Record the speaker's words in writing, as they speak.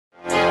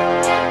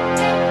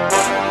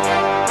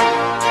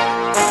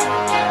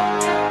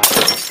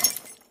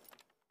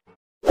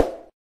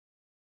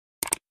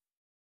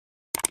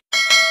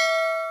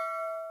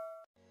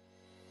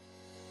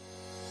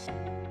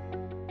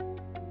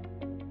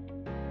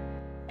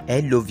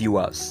Hello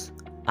viewers,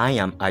 I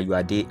am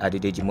Ayuade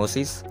Adedeji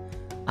Moses.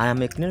 I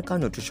am a clinical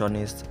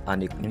nutritionist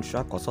and a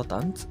nutritional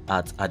consultant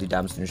at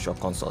Adidams Nutrition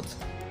Consult.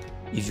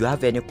 If you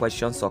have any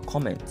questions or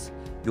comments,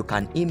 you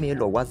can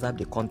email or WhatsApp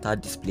the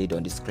contact displayed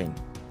on the screen.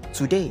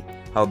 Today,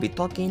 I'll be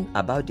talking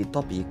about the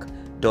topic,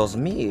 does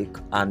milk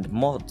and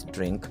malt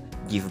drink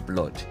give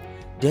blood?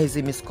 There is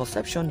a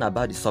misconception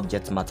about the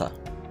subject matter.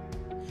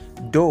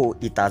 Though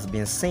it has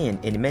been seen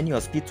in many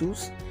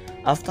hospitals,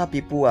 after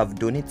people have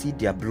donated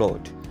their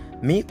blood,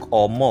 milk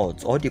or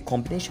malt or the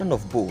combination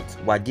of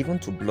both were given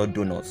to blood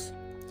donors.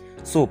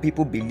 So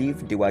people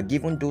believe they were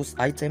given those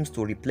items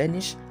to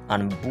replenish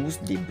and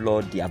boost the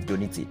blood they have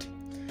donated.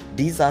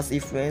 This has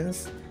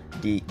influenced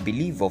the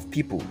belief of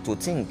people to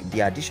think the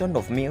addition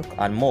of milk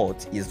and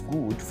malt is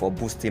good for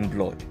boosting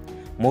blood.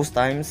 Most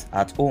times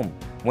at home,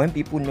 when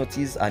people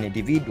notice an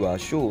individual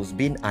shows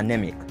being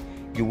anemic,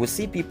 you will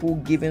see people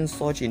giving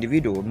such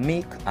individual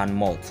milk and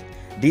malt.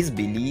 This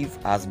belief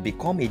has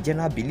become a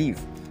general belief,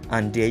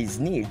 and there is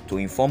need to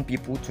inform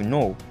people to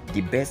know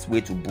the best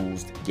way to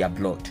boost their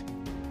blood.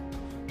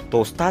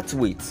 To start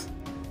with,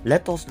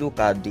 let us look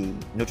at the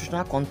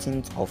nutritional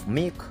content of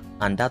milk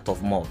and that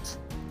of malt.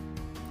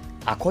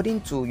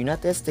 According to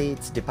United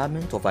States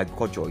Department of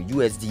Agriculture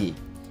 (USDA),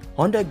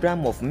 100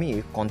 grams of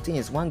milk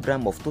contains 1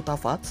 gram of total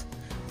fat,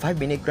 5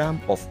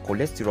 mg of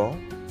cholesterol,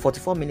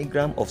 44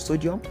 mg of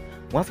sodium,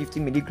 150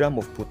 mg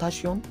of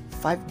potassium,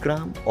 5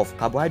 grams of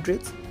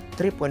carbohydrates,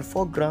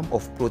 3.4 grams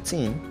of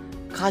protein,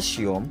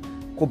 calcium,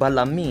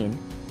 cobalamin,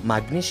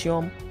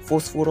 magnesium,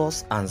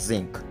 phosphorus, and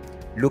zinc.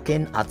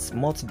 Looking at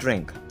malt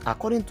drink,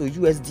 according to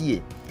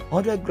USDA,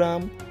 100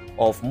 grams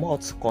of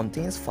malt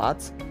contains fat,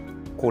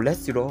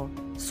 cholesterol,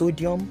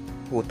 sodium,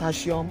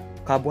 potassium,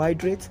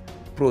 carbohydrate,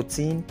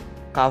 protein,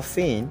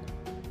 caffeine,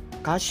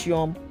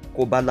 calcium,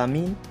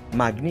 cobalamin,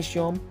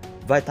 magnesium,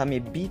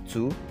 vitamin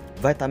B2,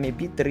 vitamin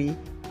B3,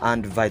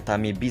 and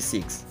vitamin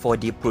B6 for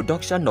the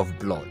production of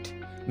blood.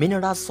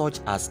 Minerals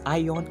such as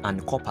iron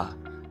and copper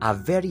are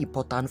very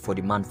important for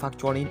the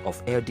manufacturing of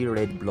healthy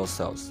red blood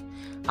cells.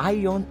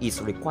 Iron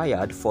is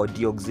required for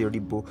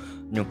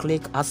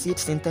deoxyribonucleic acid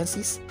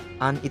synthesis,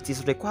 and it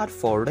is required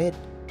for red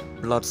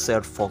blood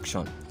cell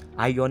function.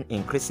 Iron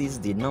increases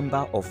the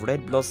number of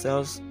red blood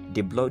cells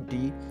the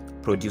body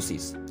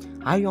produces.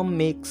 Iron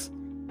makes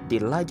the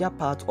larger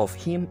part of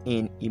heme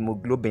in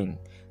hemoglobin.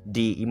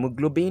 The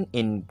hemoglobin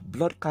in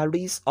blood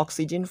carries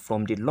oxygen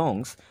from the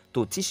lungs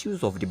to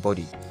tissues of the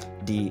body.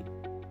 The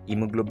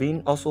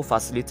hemoglobin also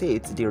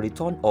facilitates the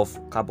return of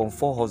carbon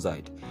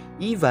dioxide.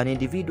 If an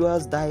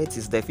individual's diet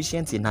is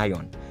deficient in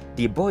iron,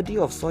 the body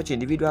of such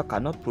individual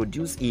cannot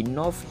produce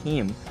enough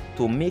heme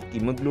to make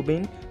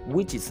hemoglobin,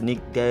 which is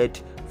needed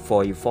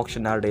for a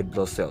functional red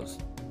blood cells.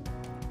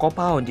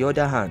 Copper, on the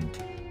other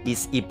hand,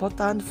 is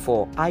important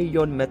for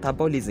iron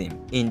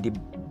metabolism in the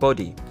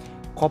body.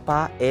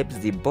 Copper helps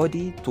the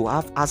body to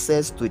have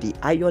access to the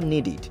iron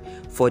needed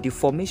for the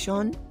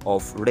formation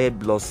of red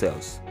blood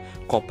cells.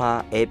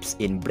 Copper helps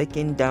in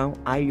breaking down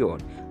iron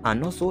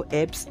and also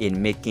helps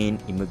in making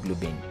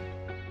hemoglobin.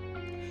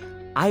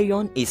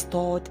 Iron is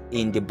stored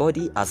in the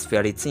body as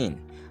ferritin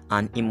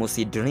and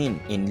hemosiderin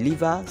in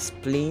liver,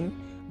 spleen,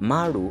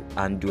 marrow,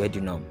 and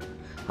duodenum.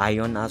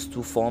 Iron has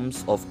two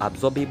forms of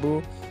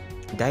absorbable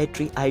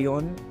dietary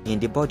iron in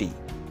the body.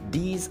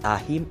 These are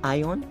heme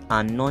iron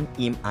and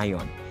non-heme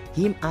iron.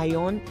 Heme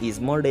iron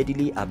is more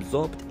readily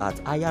absorbed at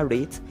higher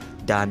rate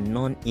than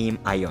non-heme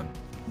iron.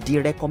 The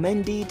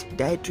recommended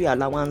dietary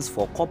allowance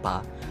for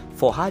copper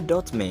for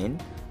adult men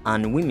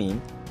and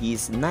women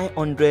is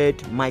 900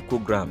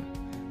 microgram.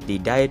 The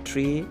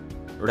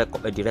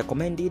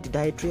recommended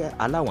dietary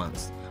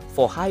allowance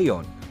for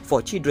iron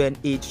for children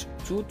aged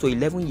 2 to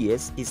 11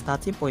 years is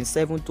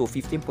 13.7 to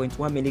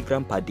 15.1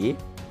 milligram per day.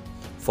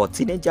 For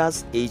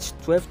teenagers aged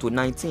 12 to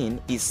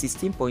 19 is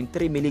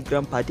 16.3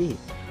 milligram per day.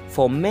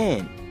 For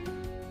men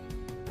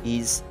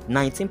is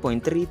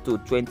 19.3 to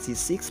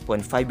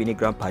 26.5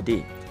 milligram per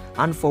day.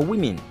 And for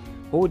women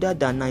older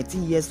than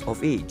 19 years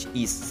of age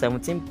is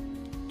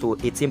 17 to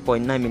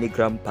 18.9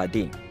 milligram per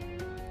day.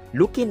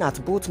 Looking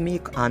at both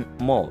milk and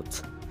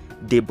malt,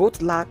 they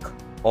both lack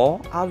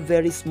or have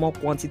very small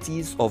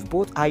quantities of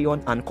both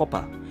iron and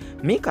copper.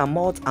 Milk and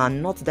malt are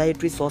not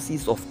dietary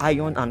sources of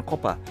iron and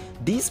copper.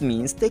 This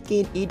means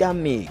taking either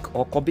milk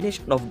or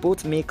combination of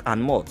both milk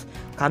and malt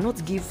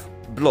cannot give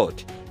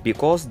blood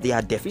because they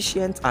are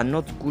deficient and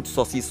not good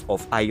sources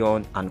of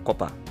iron and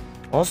copper.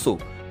 Also,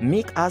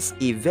 milk has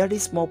a very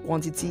small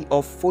quantity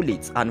of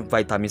folate and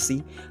vitamin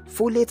C.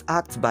 Folate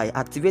acts by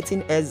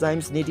activating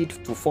enzymes needed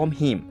to form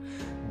heme.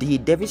 The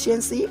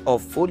deficiency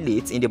of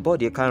folate in the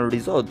body can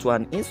result to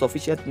an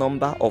insufficient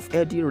number of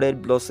healthy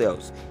red blood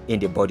cells in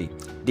the body.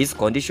 This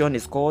condition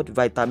is called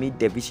vitamin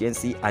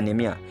deficiency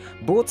anemia.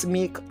 Both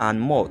milk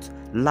and malt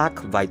lack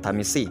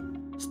vitamin C.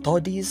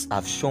 Studies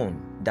have shown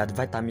that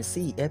vitamin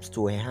C helps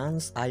to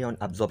enhance iron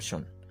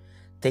absorption.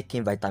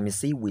 Taking vitamin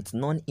C with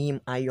non-heme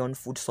iron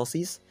food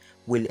sources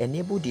will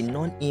enable the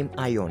non-heme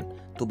iron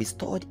to be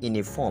stored in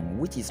a form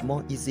which is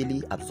more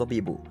easily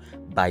absorbable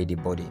by the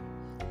body.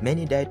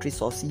 Many dietary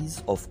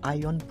sources of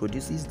iron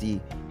produces the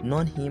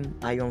non-heme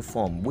iron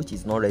form, which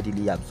is not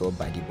readily absorbed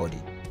by the body.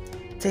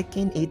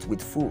 Taking it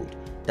with food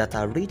that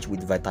are rich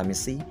with vitamin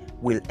C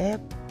will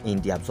help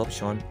in the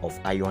absorption of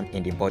iron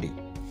in the body.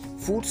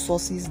 Food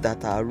sources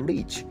that are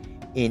rich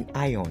in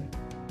iron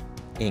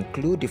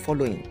include the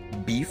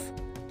following: beef,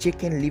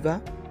 chicken liver,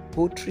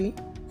 poultry,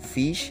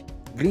 fish,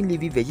 green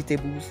leafy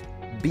vegetables,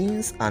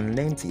 beans and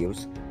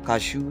lentils,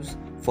 cashews,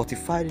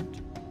 fortified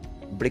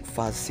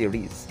breakfast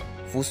cereals.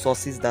 Food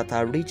sources that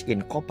are rich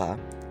in copper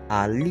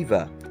are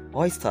liver,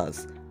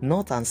 oysters,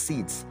 nuts and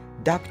seeds,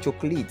 dark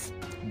chocolate,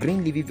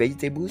 green leafy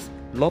vegetables,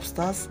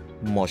 lobsters,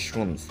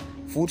 mushrooms.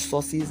 Food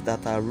sources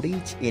that are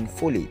rich in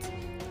folate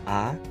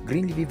are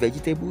green leafy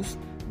vegetables,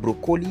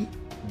 broccoli,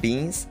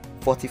 beans,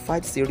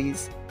 fortified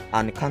cereals,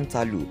 and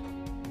cantaloupe.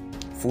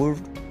 Food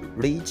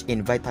rich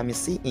in vitamin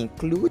C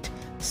include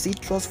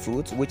citrus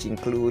fruits, which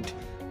include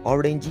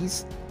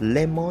oranges,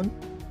 lemon,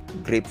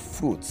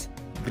 grapefruit.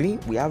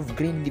 We have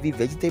green leafy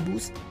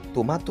vegetables,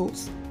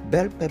 tomatoes,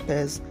 bell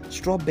peppers,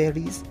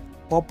 strawberries,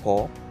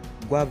 pawpaw,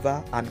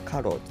 guava, and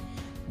carrot.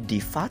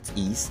 The fact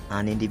is,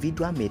 an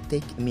individual may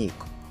take milk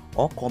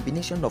or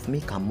combination of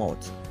milk and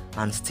malt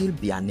and still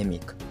be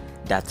anemic.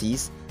 That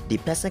is, the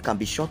person can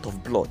be short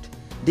of blood.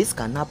 This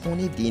can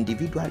happen if the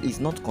individual is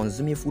not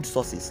consuming food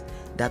sources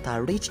that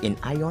are rich in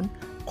iron,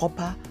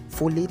 copper,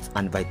 folate,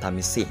 and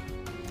vitamin C.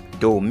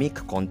 Though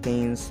milk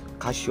contains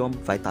calcium,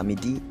 vitamin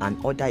D,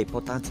 and other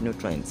important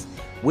nutrients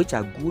which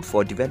are good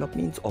for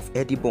development of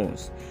healthy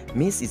bones,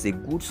 meat is a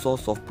good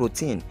source of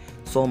protein.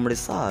 Some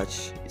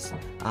research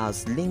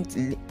has linked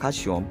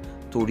calcium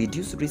to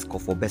reduce risk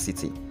of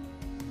obesity.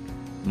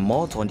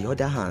 Malt, on the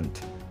other hand,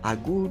 are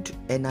good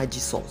energy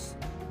source.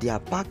 They are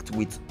packed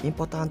with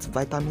important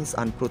vitamins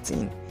and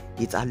protein.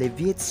 It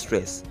alleviates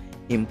stress,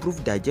 improves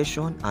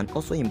digestion, and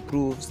also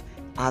improves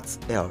heart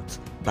health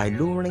by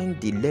lowering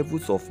the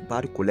levels of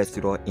bad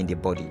cholesterol in the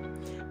body.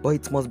 But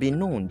it must be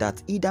known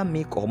that either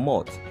milk or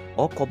malt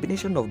or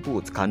combination of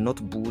both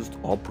cannot boost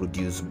or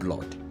produce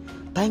blood.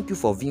 Thank you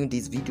for viewing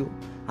this video.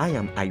 I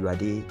am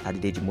Ayuade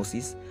Adedeji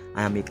Moses.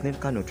 I am a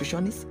clinical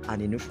nutritionist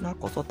and a nutritional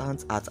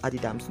consultant at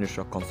Adidams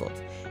Nutrition Consult.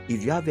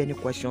 If you have any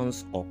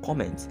questions or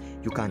comments,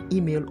 you can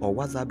email or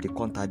WhatsApp the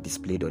contact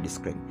displayed on the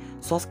screen.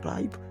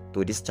 Subscribe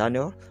to this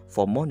channel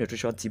for more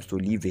nutrition tips to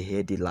live a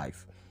healthy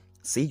life.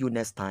 See you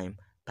next time.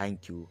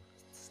 Thank you.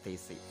 Stay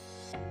safe.